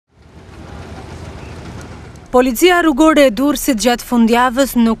Policia Rrugore e Durrësit gjatë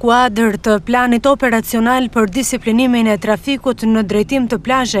fundjavës në kuadër të planit operacional për disiplinimin e trafikut në drejtim të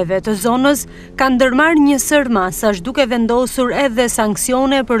plazheve të zonës, kanë ndërmarrë një sër masash duke vendosur edhe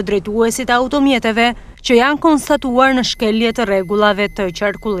sanksione për drejtuesit e automjeteve që janë konstatuar në shkelje të rregullave të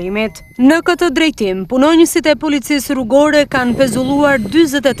qarkullimit. Në këtë drejtim, punonjësit e Policisë Rrugore kanë pezulluar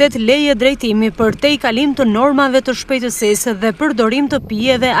 48 leje drejtimi për tejkalim të normave të shpejtësisë dhe përdorim të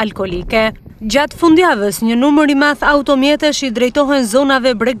pijeve alkolike. Gjatë fundjavës, një numër i madh automjetesh i drejtohen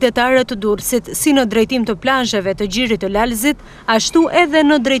zonave bregdetare të Durrësit, si në drejtim të plazheve të Gjirit të Lalzit, ashtu edhe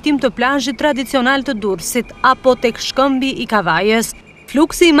në drejtim të plazhit tradicional të Durrësit apo tek shkëmbi i Kavajës.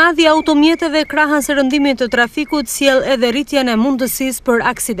 Fluksi i madh i automjeteve krahas rëndimit të trafikut sjell edhe rritjen e mundësisë për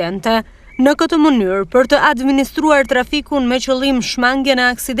aksidente. Në këtë mënyrë, për të administruar trafikun me qëllim shmangjen e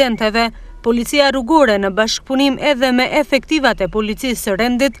aksidenteve, Policia Rrugore në bashkëpunim edhe me efektivat e policisë së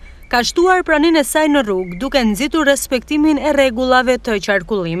rendit ka shtuar praninë e saj në rrugë duke nxitur respektimin e rregullave të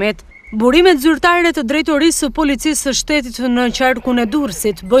qarkullimit. Burimet zyrtare të drejtorisë së policisë së shtetit në qarkun e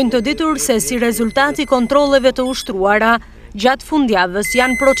Durrësit bëjnë të ditur se si rezultati kontrolleve të ushtruara gjatë fundjavës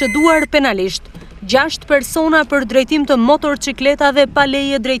janë proceduar penalisht 6 persona për drejtim të motorcikletave pa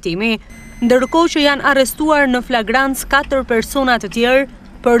leje drejtimi, ndërkohë që janë arrestuar në flagrancë 4 persona të tjerë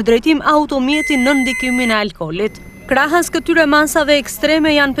për drejtim automjeti në ndikimin e alkoolit. Krahas këtyre masave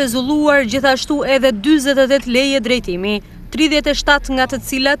ekstreme janë pezulluar gjithashtu edhe 48 leje drejtimi, 37 nga të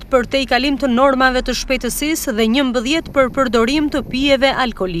cilat për tejkalim të normave të shpejtësisë dhe 11 për përdorim të pijeve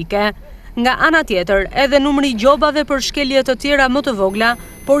alkolike. Nga ana tjetër, edhe numri i gjobave për shkelje të tjera më të vogla,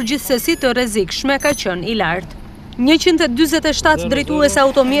 por gjithsesi të rrezikshme ka qenë i lartë. 147 drejtues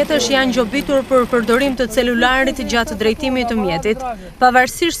automjetesh janë gjobitur për përdorim të celularit gjatë drejtimit të mjetit,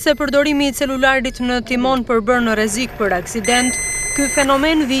 pavarësisht se përdorimi i celularit në timon përbën në rrezik për aksident, ky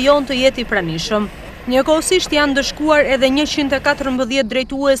fenomen vijon të jetë i pranishëm. Njëkohësisht janë dëshkuar edhe 114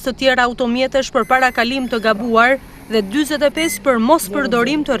 drejtues të tjerë automjetesh për parakalim të gabuar dhe 45 për mos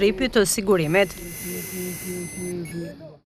përdorim të rripit të sigurimit.